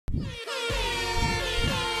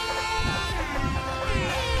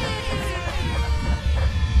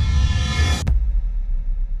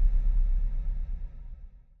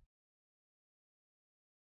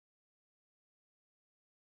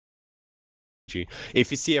you.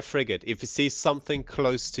 If you see a frigate, if you see something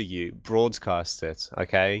close to you, broadcast it,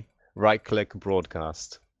 okay? Right-click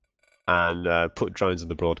broadcast. And put drones in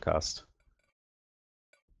the broadcast.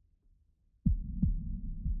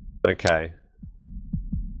 Okay.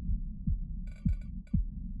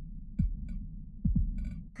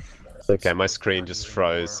 Okay, my screen just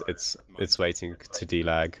froze. It's waiting to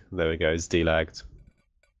delag. There we go, it's delagged.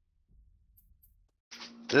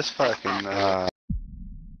 This fucking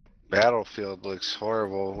battlefield looks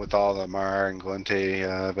horrible with all the Mar and Glente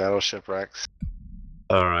battleship wrecks.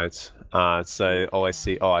 Alright. So I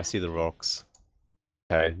see the rocks.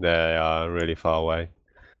 Okay, they are really far away.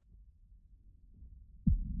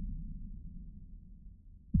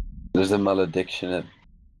 There's a malediction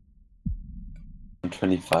at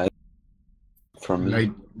 25 from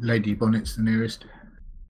me. Lady Bonnet's the nearest.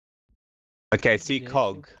 Okay, see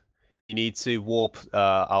Cog. You need to warp.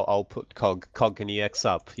 I'll put Cog. Cog, can you X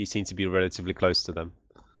up? You seem to be relatively close to them.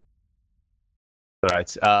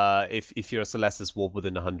 Right. If you're a Celestis, warp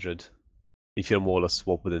within 100. If you're a Maulus,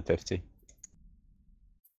 warp within 50.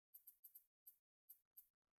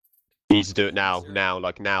 You need to do it now.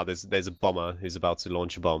 Like now. There's a bomber who's about to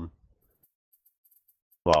launch a bomb.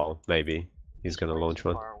 Well, maybe he's gonna launch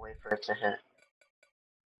one. Far away for it to hit.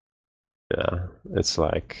 Yeah, it's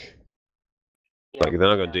like they're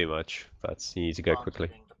not gonna do much, but you need to go quickly.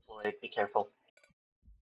 Being deployed. Be careful.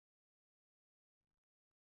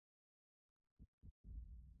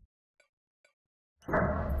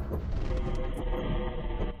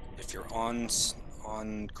 If you're on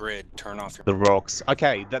grid, turn off your... The rocks.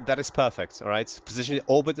 Okay, that is perfect. All right, position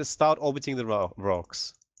start orbiting the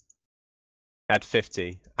rocks at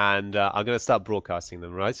 50, and I'm gonna start broadcasting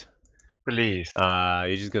them. Right? Please.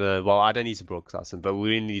 You're just gonna. Well, I don't need to broadcast them, but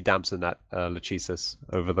we really need damps in that Lachesis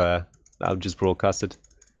over there. I've just broadcasted.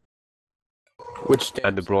 Which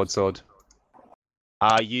and the broadsword.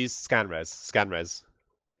 Use scanres. Scanres.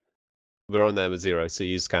 We're on there with 0, so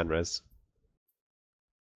use scanres.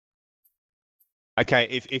 Okay,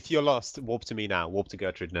 if you're lost, warp to me now. Warp to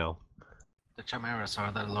Gertrude now. The Chimeras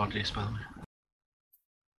are the largest, by the way.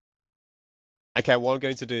 Okay, what I'm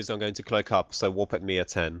going to do is I'm going to cloak up, so warp at me at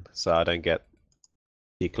 10, so I don't get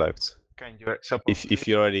decloaked. Can you accept? If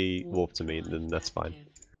you already warped to me, then that's fine.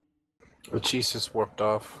 Jesus warped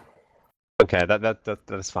off. Okay,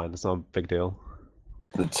 that's fine. That's not a big deal.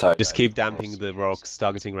 Just keep damping the rocks,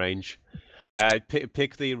 targeting range.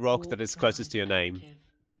 Pick the rock that is closest to your name.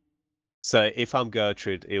 So if I'm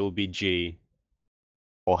Gertrude, it will be G,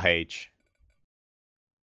 or H,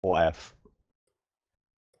 or F.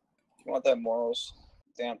 You want that morals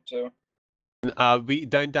damp too? We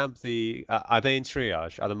don't damp the. Are they in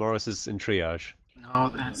triage? Are the Morrises in triage? No,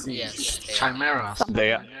 that's Chimeras.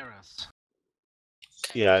 They are. Chimeras.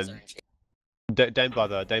 Yeah. Don't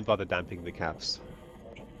bother damping the caps.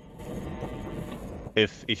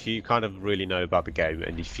 If you kind of really know about the game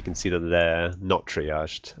and if you can see that they're not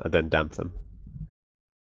triaged, then damp them.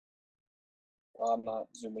 Well, I'm not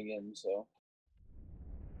zooming in, so.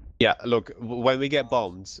 Yeah, look, when we get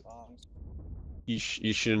bombed, you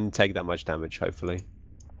shouldn't take that much damage, hopefully.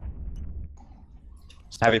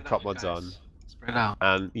 Have your prop mods on. Spread out.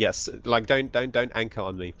 And yes, like don't anchor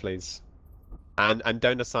on me, please. And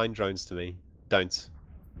don't assign drones to me. Don't.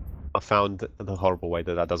 I found the horrible way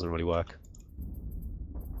that doesn't really work.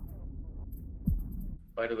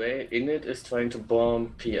 By the way, Init is trying to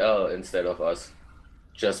bomb PL instead of us.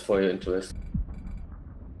 Just for your interest.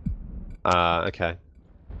 Okay.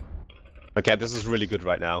 Okay, this is really good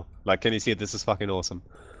right now. Like, can you see it? This is fucking awesome.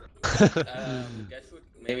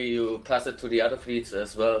 Maybe you pass it to the other fleets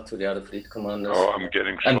as well, to the other fleet commanders. Oh, I'm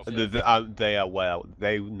getting shot. They are well.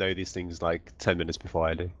 They know these things like 10 minutes before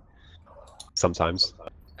I do. Sometimes.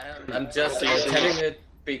 I'm just telling it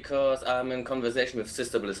because I'm in conversation with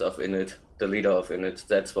Sister Bliss of Init, the leader of Init,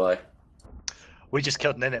 that's why. We just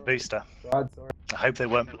killed an Init booster. I hope they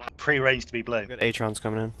weren't pre-arranged to be blown. Got Atron's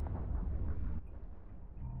coming in.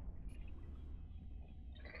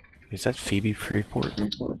 Is that Phoebe Freeport?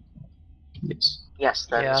 Yes. Yes,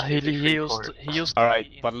 that is he used.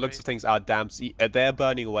 Alright, by the looks of things, our dams, they're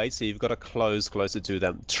burning away, so you've got to close closer to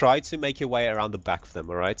them. Try to make your way around the back of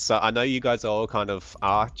them, alright? So I know you guys are all kind of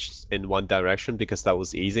arched in one direction because that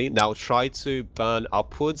was easy. Now try to burn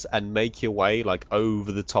upwards and make your way like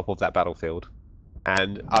over the top of that battlefield.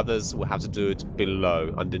 And others will have to do it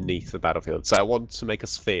below, underneath the battlefield. So I want to make a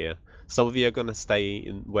sphere. Some of you are going to stay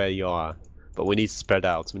in where you are, but we need to spread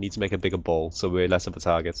out. We need to make a bigger ball, so we're less of a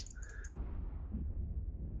target.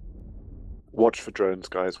 Watch for drones,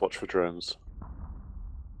 guys. Watch for drones.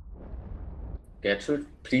 Gertrude,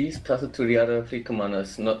 please pass it to the other fleet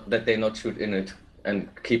commanders, not that they not shoot in it, and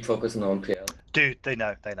keep focusing on PL. Dude, they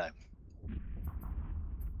know. They know.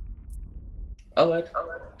 Alright.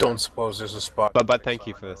 Don't suppose there's a spot. But thank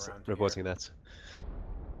you for reporting that.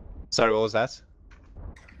 Sorry, what was that?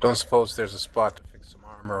 Don't suppose there's a spot to fix some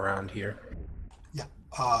armor around here. Yeah.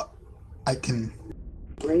 I can.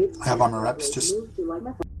 I have armor reps. Just.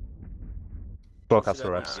 Broadcast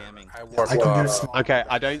for reps. I can do small. Okay,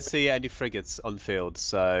 I don't see any frigates on field,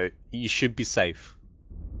 so you should be safe.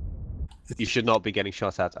 You should not be getting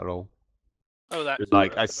shot at all. Oh, that.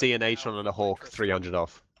 Like, I see an H-on and a Hawk 300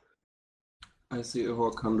 off. I see a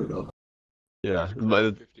Hawk 100 off. Yeah.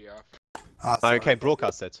 But... okay,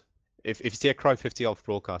 broadcast it. If you see a Crow 50 off,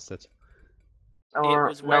 broadcast it. Or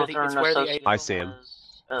It's where the I see him.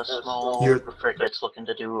 A small You're- group of frigates looking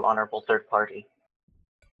to do honorable third party.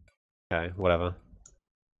 Okay, whatever.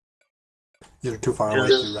 You're too far away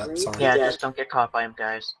to rep. Sorry. Yeah, just don't get caught by him,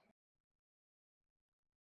 guys.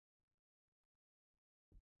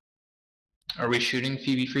 Are we shooting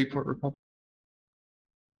Phoebe Freeport Republic?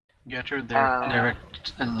 Getter, their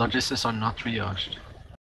logistics are not triaged.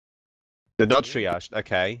 They're not triaged,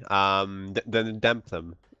 okay. Then damp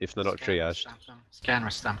them if they're not triaged.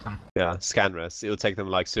 Scan stamp them. Yeah, scan rest. It'll take them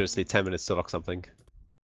like seriously 10 minutes to lock something.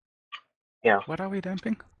 Yeah. What are we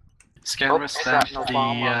damping? Scan stamp is that the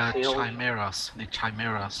Obama field?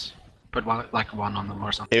 chimeras. Put one on them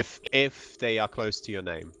or something. If they are close to your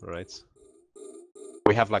name, right?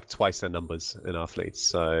 We have like twice their numbers in our fleet,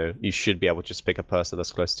 so you should be able to just pick a person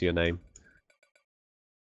that's close to your name.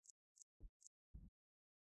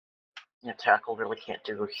 Yeah, tackle really can't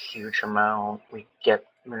do a huge amount. We get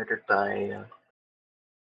murdered by.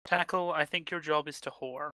 Tackle, I think your job is to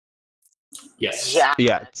whore. Yes.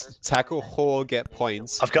 Yeah, tackle, whore, get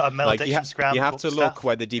points. I've got a Like, malediction scramble. you have to stuff. look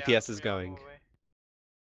where the DPS is going.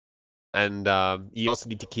 And you also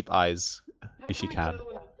need to keep eyes, if you can.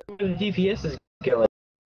 The DPS is killing.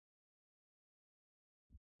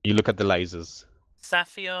 You look at the lasers.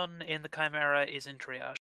 Saphion in the Chimera is in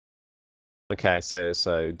triage. Okay,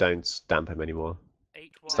 so don't damp him anymore.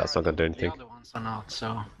 So that's not going to do anything. The other ones are not,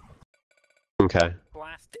 so... Okay.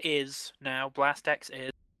 Blast is now. Blast X is.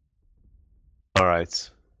 Alright.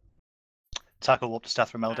 Tackle warp to staff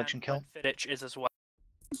for malediction kill. Fiddich is as well.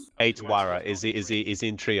 8 Wara, is he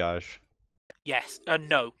in triage? Yes.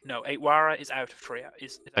 No. 8 Wara is out of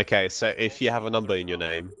triage. Okay, so if you have a number in your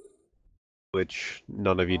name, which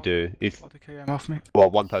none of you do, off me.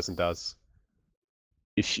 well, one person does.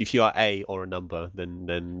 If you are A or a number,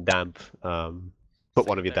 then damp. Put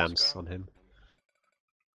one of your damps on him.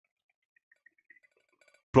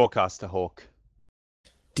 Broadcast to Hawk.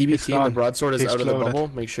 DBT, the broadsword is out of the bubble.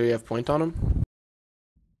 Make sure you have point on him.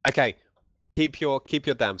 Okay, keep your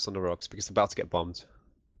damps on the rocks because they're about to get bombed.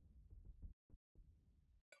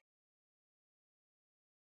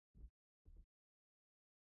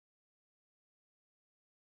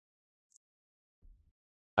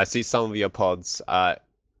 I see some of your pods.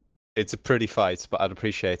 It's a pretty fight, but I'd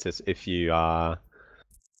appreciate it if you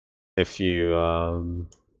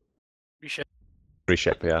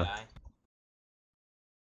reship, yeah.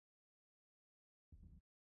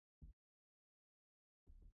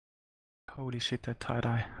 Holy shit, that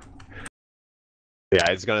tie-dye. Yeah,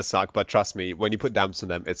 it's gonna suck, but trust me, when you put damps on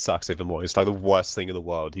them, it sucks even more. It's like the worst thing in the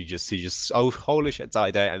world. You just oh holy shit,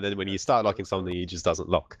 tie-dye, and then when you start locking something, it just doesn't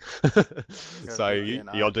lock. So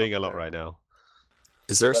you're doing a lot right now.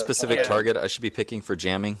 Is there a specific target I should be picking for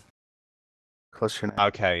jamming? Close your name.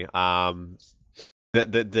 Okay.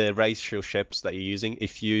 The racial ships that you're using,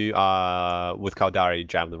 if you are with Caldari,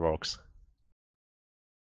 jam the rocks.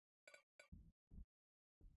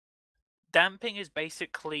 Damping is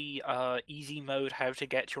basically easy mode how to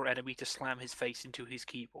get your enemy to slam his face into his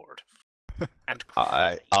keyboard. And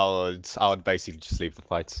I would basically just leave the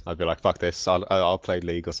fight. I'd be like, fuck this. I'll play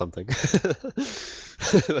League or something.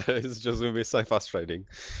 It's just gonna be so frustrating.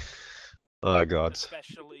 Oh god.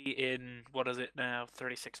 especially in what is it now?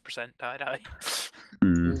 36% tie-dye.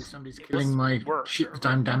 Somebody's killing my ship that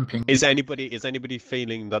I'm damping. Is anybody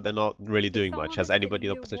feeling that they're not really doing much? Has anybody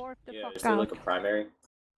in opposition? Yeah, is there like a primary?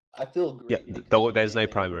 I feel great. Yeah, there's no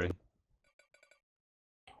primary.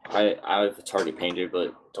 I have a target painted,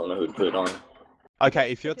 but don't know who to put it on.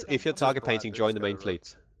 Okay, if you're target painting, join the main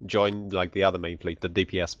fleet. Join like the other main fleet, the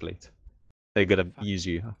DPS fleet. They're gonna use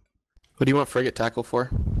you. What do you want frigate tackle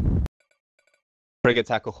for? Frigate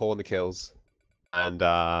tackle, horn the kills, and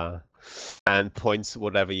points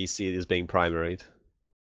whatever you see as being primaried.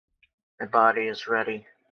 Your body is ready.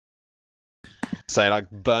 So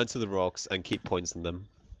like burn to the rocks and keep points in them.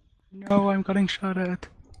 No, I'm getting shot at.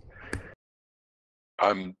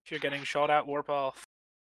 If you're getting shot at, warp off.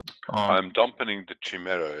 I'm dumping the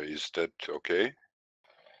Chimera. Is that okay?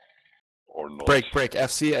 Or Break.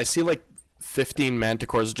 FC, I see like 15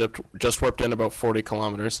 manticores just warped in about 40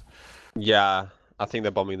 kilometers. Yeah, I think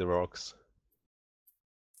they're bombing the rocks.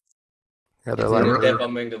 Yeah, they're They're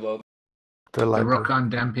bombing the rock. They're The like rock arm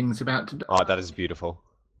damping's about to die. Oh, that is beautiful.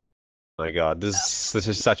 My God, this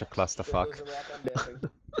is such a clusterfuck.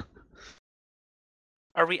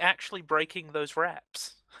 Are we actually breaking those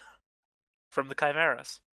wraps from the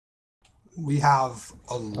chimeras? We have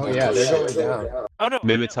a lot. Oh yeah, they're going down. Oh no.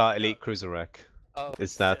 Mimitar Elite Cruiser Wreck.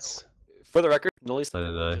 Is that? For the record, Nolly's I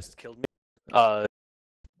don't know. just killed me.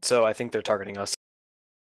 So I think they're targeting us.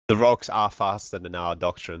 The rocks are faster than our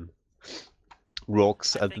doctrine.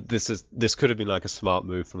 Rocks. This could have been like a smart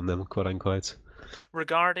move from them, quote unquote.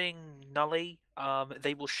 Regarding Nully,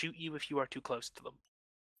 they will shoot you if you are too close to them.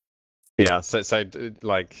 Yeah. So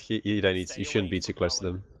like you don't need. You shouldn't be too close to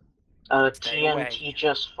them. TNT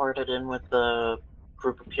just farted in with the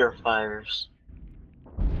group of purifiers.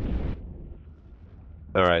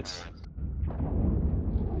 All right.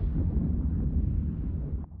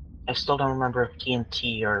 I still don't remember if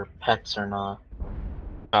TNT are pets or not.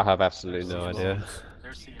 I have absolutely no idea.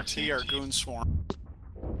 T or Goon Swarm.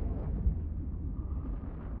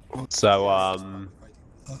 So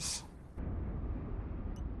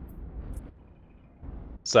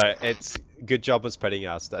So it's good job on spreading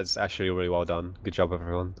out. That's actually really well done. Good job,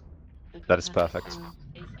 everyone. That is perfect.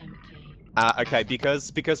 Okay,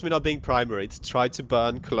 because we're not being primary, try to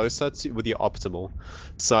burn closer to with your optimal.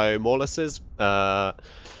 So Morlus's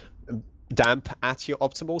damp at your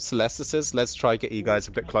optimal. Celestis's, let's try get you guys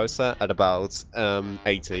a bit closer at about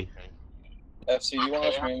 80. FC, you want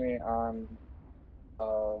us mainly on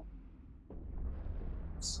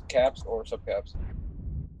caps or subcaps?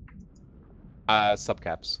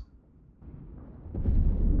 Subcaps.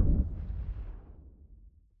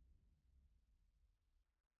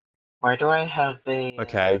 Why do I have a...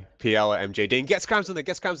 Okay, PL or MJ. Dean, get scrams on it.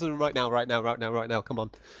 Get scrams on them right now. Come on.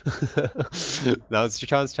 Now's your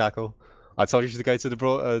chance, Chackle. I told you to go to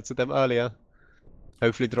the to them earlier.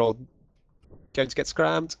 Hopefully they're all going to get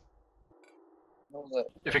scrammed. What was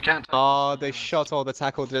that? If you can't. Oh, they shot all the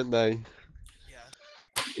tackle, didn't they?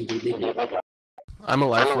 I'm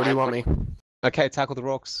alive. Where do you want me? Okay, tackle the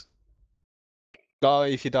rocks. Oh,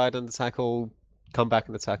 if you died on the tackle, come back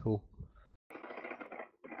in the tackle.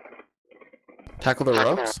 Tackle the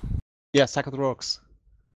rocks? Yes, tackle the rocks.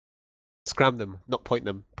 Scram them, not point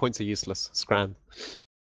them. Points are useless. Scram.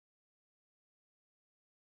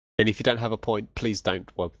 And if you don't have a point, please don't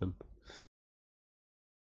warp them.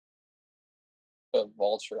 A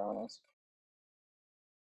vulture on us.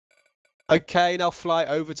 Okay, now fly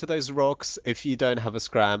over to those rocks if you don't have a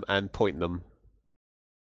scram and point them.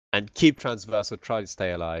 And keep transversal, try to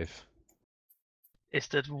stay alive. Is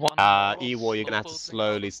that one? Ewar, you're gonna have to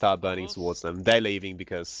slowly start burning towards them. They're leaving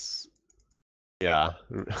because... Yeah.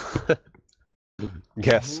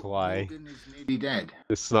 Guess why? Nearly dead.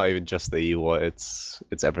 It's not even just the Ewar, it's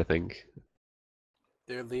everything.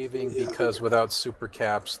 They're leaving because without super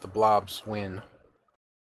caps, the blobs win.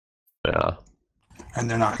 Yeah. And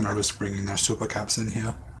they're not gonna risk bringing their super caps in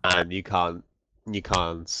here. And you can't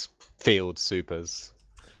field supers.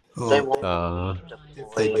 They won't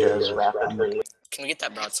they as rapidly. Can we get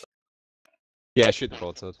that broadsword? Yeah, shoot the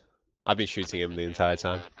broadsword. I've been shooting him the entire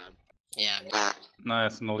time. Yeah.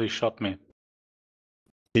 Nice, Nolly shot me.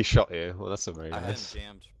 He shot you? Well, that's a very I nice.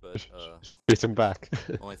 hadn't jammed, but Shoot him back.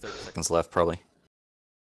 only 30 seconds left, probably.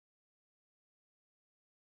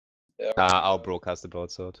 Yeah. I'll broadcast the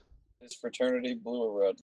broadsword. Is fraternity blue or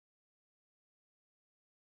red?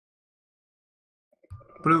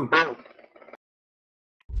 Blue.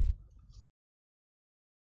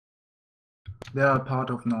 They are part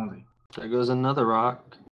of Nolly. There goes another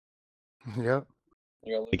rock. Yep.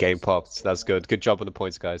 The game popped. That's good. Good job on the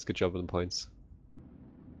points, guys. Good job on the points.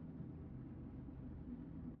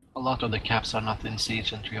 A lot of the caps are not in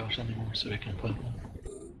siege and triage anymore, so we can put them.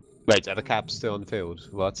 Wait, are the caps still on the field?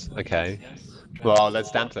 What? Okay. Well,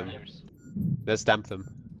 let's damp them. Let's damp them.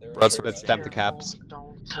 Let's damp the caps.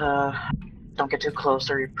 Don't get too close,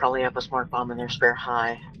 or you probably have a smart bomb in their spare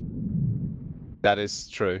high. That is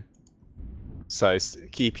true. So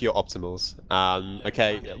keep your optimals.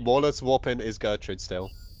 Okay, Waller's warping is Gertrude still.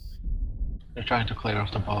 They're trying to clear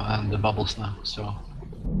off the bubbles now, so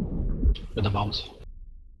with the bombs.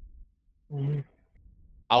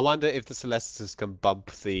 I wonder if the Celestis can bump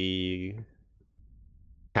the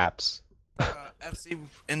caps. FC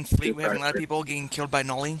in fleet, we have a lot of people getting killed by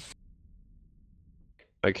Nolly.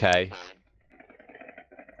 Okay.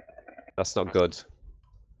 That's not good.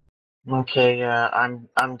 Okay, I'm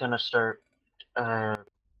gonna start.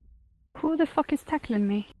 Who the fuck is tackling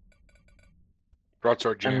me?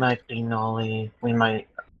 Broadsword It jam. might be Nolly. We might.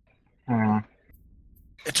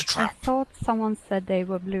 It's a I trap. thought someone said they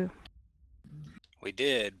were blue. We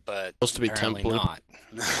did, but Supposed to be apparently temp blue.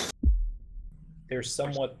 not. They're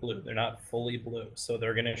somewhat blue. They're not fully blue, so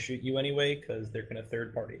they're gonna shoot you anyway because they're gonna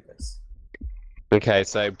third party this. Okay,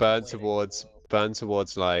 so burn towards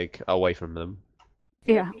like away from them.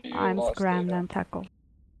 Yeah, I'm scrammed and tackled.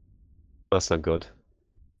 That's not good.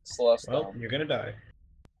 Well, you're gonna die.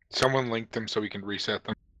 Someone link them so we can reset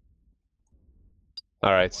them.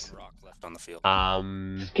 All right. Rock left on the field.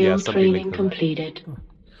 Yeah, somebody link them. completed.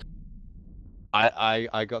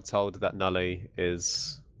 I got told that Nully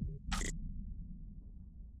is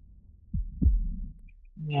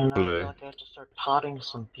Yeah, now I blue. feel like I have to start potting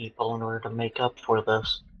some people in order to make up for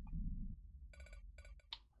this.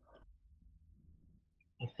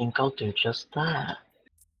 I think I'll do just that.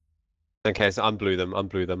 Okay, so unblue them.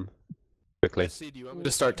 Unblue them quickly. Do you want me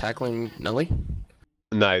to start tackling Nelly?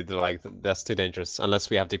 No, that's too dangerous.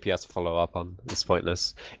 Unless we have DPS to follow up on, it's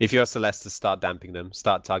pointless. If you're Celeste, start damping them.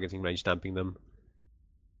 Start targeting range damping them.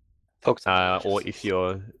 Or if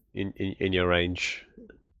you're in your range,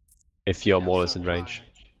 if your Maul is in range.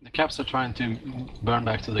 The caps are trying to burn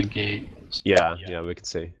back to the gate. Yeah, we can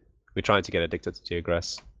see. We're trying to get addicted to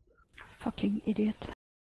aggress. Fucking idiot.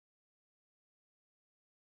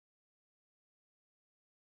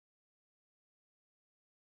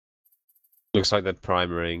 Looks like they're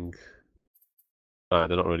primaring. They're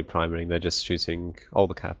not really primaring, they're just shooting all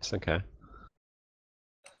the caps, okay.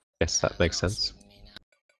 Yes, that makes sense.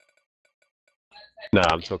 No,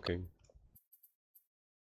 I'm talking.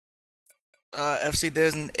 FC,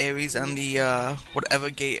 there's an Ares on the whatever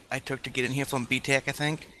gate I took to get in here from BTEC, I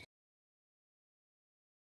think.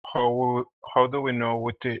 How do we know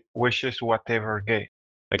which is whatever gate?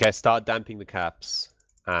 Okay, start damping the caps,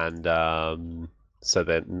 and so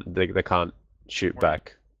that they can't shoot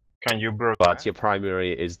back. Can you broadcast? But your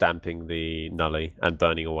primary is damping the Nully and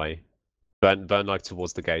burning away. Burn like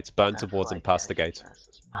towards the gate. Burn towards and past the gate.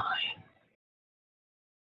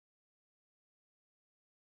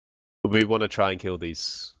 We want to try and kill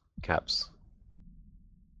these caps.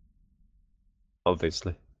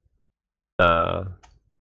 Obviously. A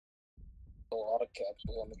lot of caps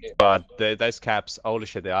on the gate. But those caps, holy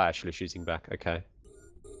shit, they are actually shooting back. Okay.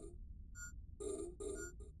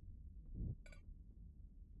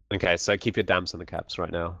 Okay, so keep your damps on the caps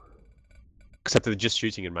right now. Except they're just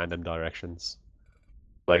shooting in random directions.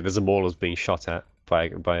 Like there's a Maulers being shot at by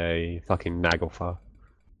a fucking Naglfar.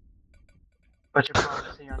 But your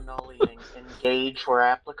policy on nullying, engage where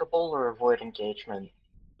applicable or avoid engagement?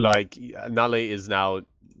 Like Nully is now,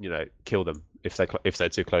 kill them if they're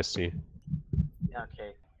too close to you.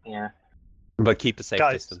 Okay, yeah. But keep a safe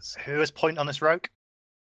Guys, distance. who has point on this rogue?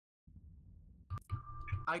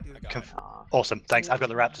 I do. Awesome, thanks. I've got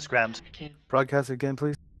the raptor scrammed. Broadcast again,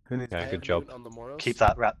 please. Who needs Yeah, good job. Keep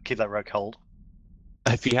that rogue hold.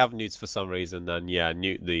 If you have newts for some reason, then yeah,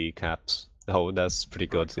 newt the caps. Oh, that's pretty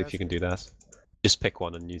good if you can do that. Just pick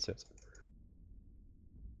one and use it.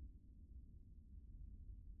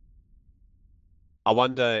 I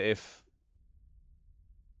wonder if...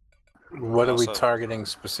 What are we targeting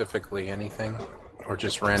specifically? Anything? Or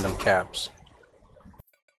just random caps?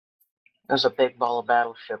 There's a big ball of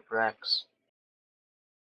battleship wrecks.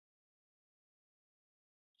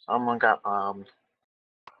 Someone got bombed.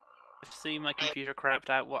 See, my computer crapped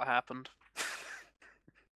out. What happened?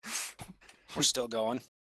 We're still going.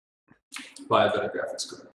 Buy a better graphics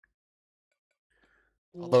card.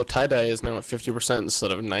 Although tie-dye is now at 50%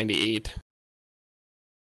 instead of 98.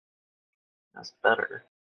 That's better.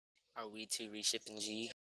 Are we to reshipping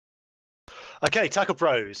G? Okay, Tackle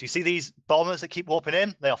Bros, you see these bombers that keep warping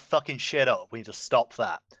in? They are fucking shit up. We need to stop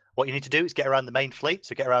that. What you need to do is get around the main fleet,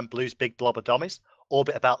 so get around Blue's big blob of dummies,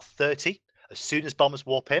 orbit about 30. As soon as bombers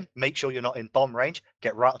warp in, make sure you're not in bomb range,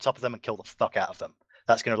 get right on top of them and kill the fuck out of them.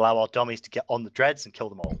 That's going to allow our dummies to get on the dreads and kill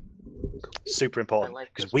them all. Super important,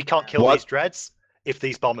 because we can't kill these dreads if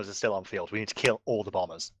these bombers are still on field. We need to kill all the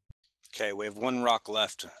bombers. Okay, we have one rock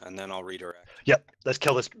left, and then I'll redirect. Yep, let's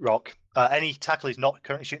kill this rock. Any tackle who's not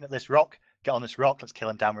currently shooting at this rock, get on this rock. Let's kill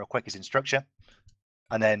him down real quick. He's in structure,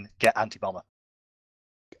 and then get anti-bomber.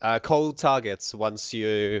 Call targets once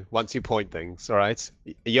you point things. All right,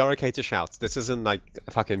 you're okay to shout. This isn't like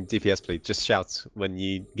a fucking DPS plea. Just shout when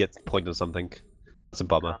you get point on something. It's a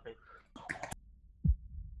bomber.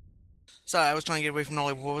 Sorry, I was trying to get away from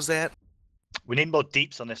Nolly. What was that? We need more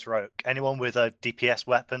deeps on this rogue. Anyone with a DPS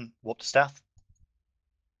weapon, warp to staff.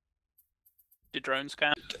 Did drone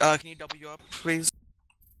scan? Can you W up, please?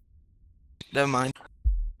 Never mind.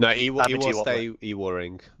 No, Ewar stay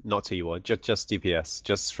Ewaring, not Ewar. Just DPS,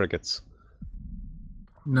 just frigates.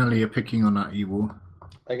 Nelly, you're picking on that Ewar.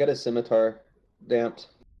 I got a scimitar damped.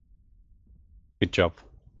 Good job.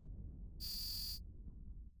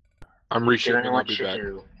 I'm Doing reshipping. I'll what be you back.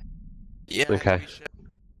 do. Yeah. Okay.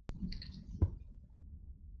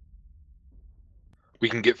 We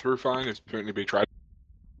can get through fine. It's going to be tried.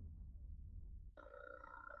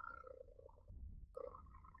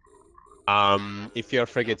 If you're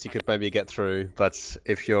frigates, you could maybe get through, but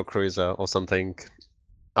if you're a cruiser or something,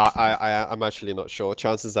 I'm actually not sure.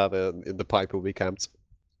 Chances are the pipe will be camped.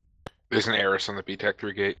 There's an Eris on the BTEC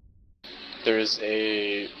 3 gate. There's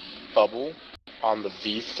a bubble on the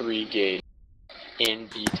V3 gate in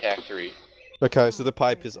BTAC 3. Okay, so the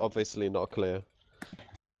pipe is obviously not clear.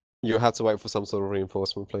 You have to wait for some sort of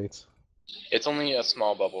reinforcement, please. It's only a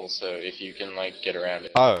small bubble, so if you can like get around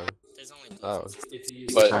it. Oh. Oh.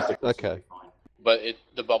 But Okay. But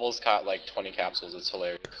the bubble's caught like 20 capsules. It's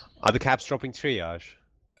hilarious. Are the caps dropping triage?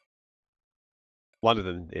 One of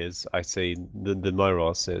them is. I see. The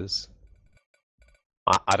Moros is.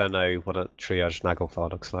 I don't know what a triage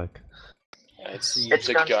Nagelfar looks like. It's It's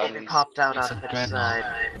a guns gun. will be popped out It's on a the dreadnought.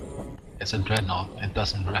 side. It's a dreadnought. It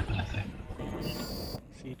doesn't wrap anything.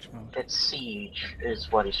 Siege mode. It's siege,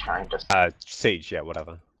 is what he's trying to say. Siege, yeah,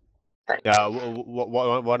 whatever. Thank Yeah,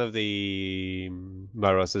 one of the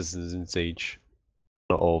Moros is in siege.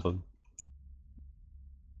 Not all of them.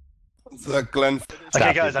 The Glen.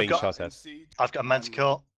 Okay, guys, being shot at. I've got a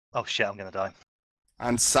Manticore. Oh shit, I'm gonna die.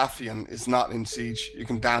 And Safian is not in siege. You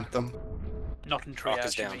can damp them. Not in Rock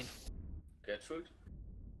is triage, you down. mean? Gertrude?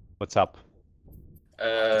 What's up?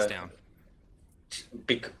 Rock is down.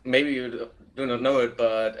 Maybe you do not know it,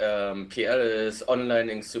 but PL is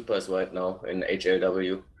onlining supers right now in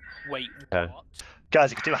HLW. Wait, Okay. Guys,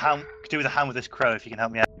 you could do with a hand with this crow if you can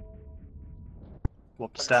help me out.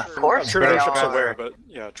 Whoop staff. Of course, I'm sure they the ship's are. aware, but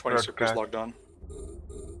yeah, 20 Okay. supers logged on.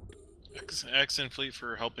 Excellent fleet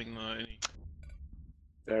for helping any.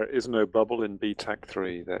 There is no bubble in BTAC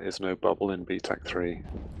 3. There is no bubble in BTAC 3.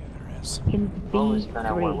 In Always been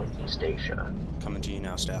at war B3. with East Asia. Coming to you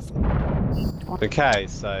now, staff. Okay,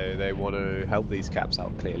 so they want to help these caps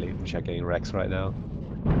out clearly, which are getting wrecks right now.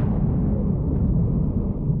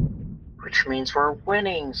 Which means we're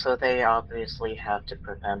winning, so they obviously have to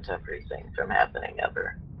prevent everything from happening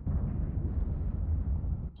ever.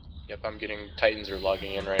 Yep, I'm getting Titans are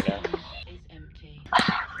logging in right now.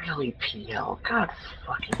 Really, PL? God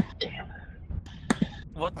fucking damn it.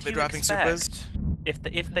 What Are do they you dropping expect? supers?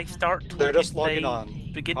 If they start to They're just if logging they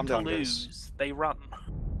on. begin Calm to down, lose, guys. they run.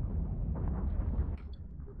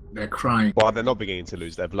 They're crying. Well, they're not beginning to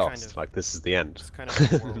lose, they've lost. of- Like, this is the end. It's kind of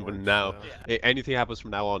like War But Worms, now, so anything happens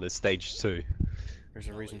from now on is stage 2. there's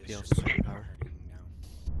a reason PL's superpower.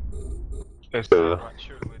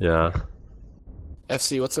 Yeah.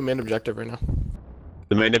 FC, what's the main objective right now?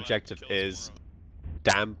 The main objective is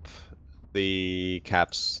damp the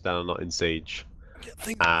caps that are not in siege.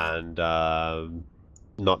 And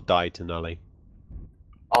not die to Nully.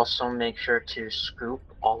 Also, make sure to scoop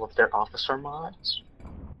all of their officer mods,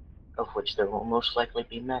 of which there will most likely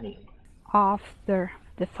be many. After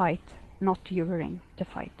the fight, not during the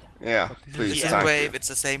fight. Yeah, please. It's a thank wave, you. it's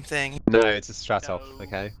the same thing. No, it's a strat off,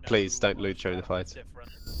 okay? Please don't loot during the fight.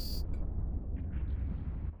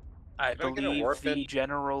 I Can I get a believe warp the in?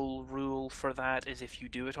 general rule for that is if you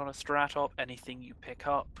do it on a strat-op, anything you pick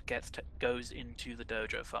up goes into the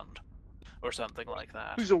dojo fund, or something like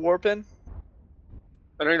that. Who's a warp in?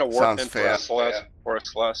 I don't need a warp Sounds in for fair. a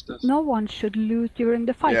Celestis. No one should loot during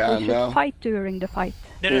the fight. Yeah, They should no. fight during the fight.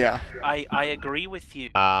 No, no, Yeah. no. I agree with you.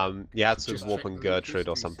 You have to warp on Gertrude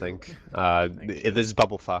or something. This is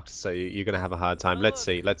bubble fucked, so you're gonna have a hard time. Let's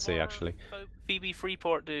see, actually. BB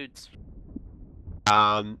Freeport dudes.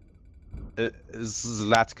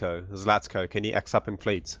 Zlatko, can you X up in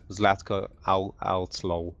fleet? Zlatko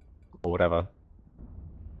Outlaw, or whatever.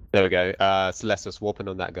 There we go. Celestis, warping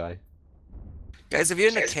on that guy. Guys, if you're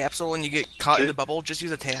in a capsule and you get caught in the bubble, just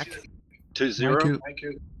use attack. 2-0.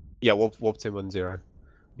 Yeah, warped him on 0.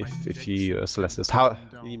 If you Celestis. How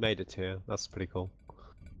you made it here? That's pretty cool.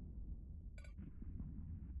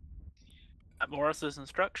 Morris is in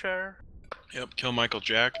structure. Yep, kill Michael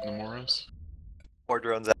Jack and the Moros. More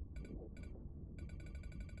drones out.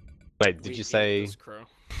 Wait, did you say?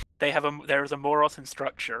 They have there's a Moros in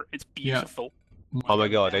structure. It's beautiful. Oh my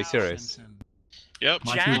god, are you serious? Yep.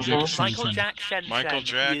 Michael Jack Shen Michael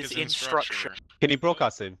Jack is is in structure. Can you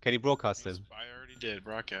broadcast him? Can you broadcast him? I already did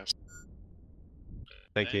broadcast.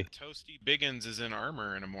 Thank you. Toasty Biggins is in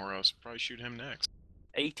armor in a Moros. Probably shoot him next.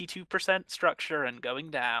 82% structure and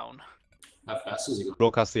going down. How fast is he going?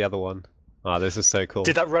 Broadcast the other one. Ah, this is so cool.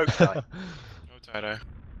 Did that rope die? No tie-dye.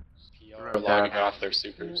 Are logging off their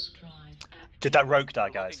supers. Did that rogue die,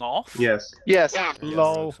 guys? Off? Yes. Yes.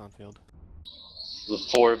 Lol. The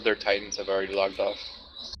 4 of their titans have already logged off.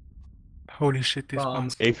 Holy shit, these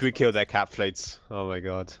bombs. If we kill their cap fleets, oh my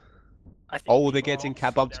god. I think Oh, they're getting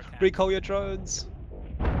cap bombs. Recall your drones.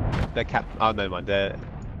 They're cap. Oh, no mind.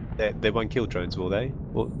 They won't kill drones, will they?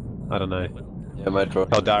 Well, I don't know. Yeah, my drone.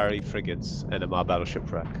 Eldari frigates, NMR battleship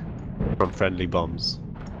wreck from friendly bombs.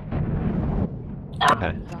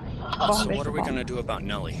 Okay. So what are we gonna do about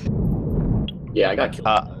Nelly? Yeah, I got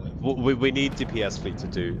killed. We need DPS fleet to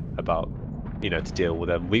do about, to deal with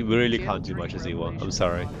them. We really can't do much as Ewar. I'm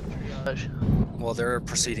sorry. Well, they're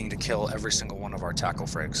proceeding to kill every single one of our tackle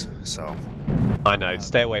frigs, so... I know,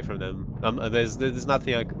 stay away from them. There's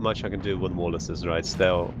nothing much I can do with Morluses, right?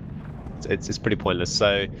 It's pretty pointless.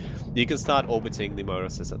 So you can start orbiting the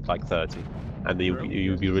Morluses at like 30, and then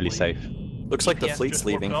you'll be really safe. Looks like the fleet's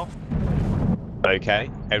leaving. Okay,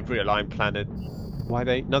 every aligned planet. Why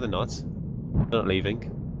they? No, they're not. They're not leaving.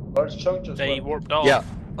 They warped off. Yeah,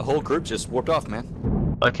 a whole group just warped off,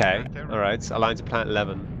 man. Okay, alright. Aligned to planet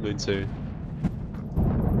 11, Moon 2.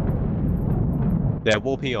 They're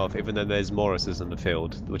warping off even though there's Morrises in the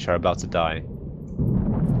field, which are about to die.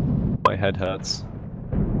 My head hurts.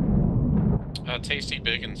 Tasty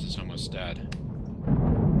Biggins is almost dead.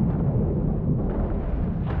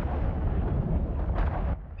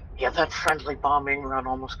 Yeah, that friendly bombing run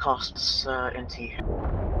almost costs NT.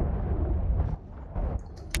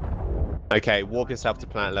 Okay, warp yourself to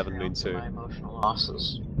planet 11, Moon 2. My emotional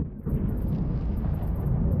losses.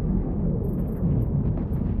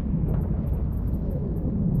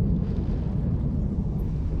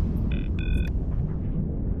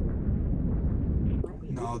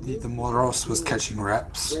 No, the Moros was catching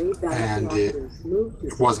reps, and it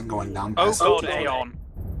wasn't going down. Oh god, Aeon.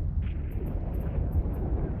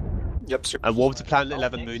 Yep, sir. And warp to planet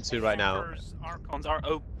 11, Moon 2 right now. Archons are.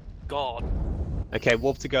 Oh god. Okay,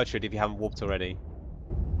 warp to Gertrude if you haven't warped already.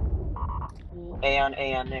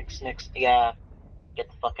 Aeon, Nix. Yeah, get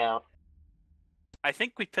the fuck out. I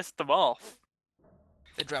think we pissed them off.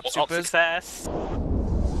 They dropped Well, supers. success.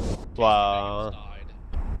 Wow.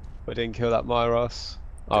 We didn't kill that Myros.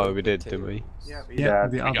 Oh, we did, didn't we? Yeah, we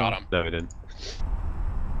got him. No, we didn't.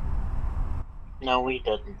 No, we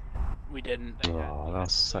didn't. We didn't. Oh,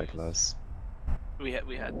 that's so close. We had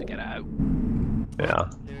to get out. Yeah.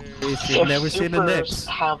 If you've never seen a Nix,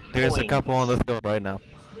 there's a couple on the field right now.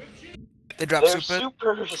 They dropped They're supers.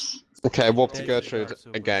 supers. Okay, warp to Gertrude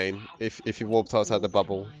again. If you warped outside the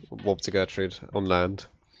bubble, warp to Gertrude on land.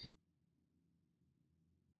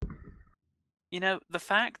 You know, the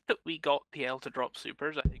fact that we got PL to drop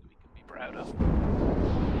supers, I think we can be proud of.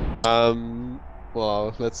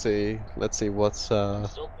 Well, let's see what's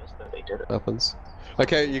happens.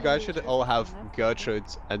 Okay, you guys should all have Gertrude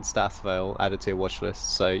and Stathvale added to your watch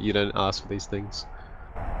list, so you don't ask for these things.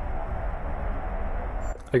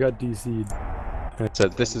 I got DC'd. So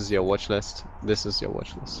this is your watch list. This is your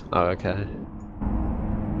watch list. Oh, okay.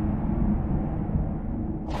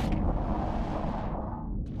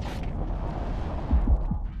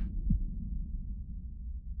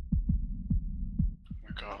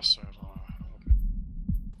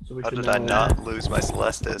 How did I not lose my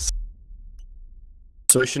Celestis?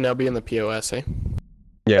 So we should now be in the POS, eh?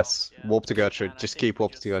 Yes, warp to Gertrude. Just keep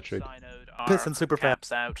warp to Gertrude. Piss and super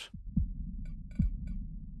caps out.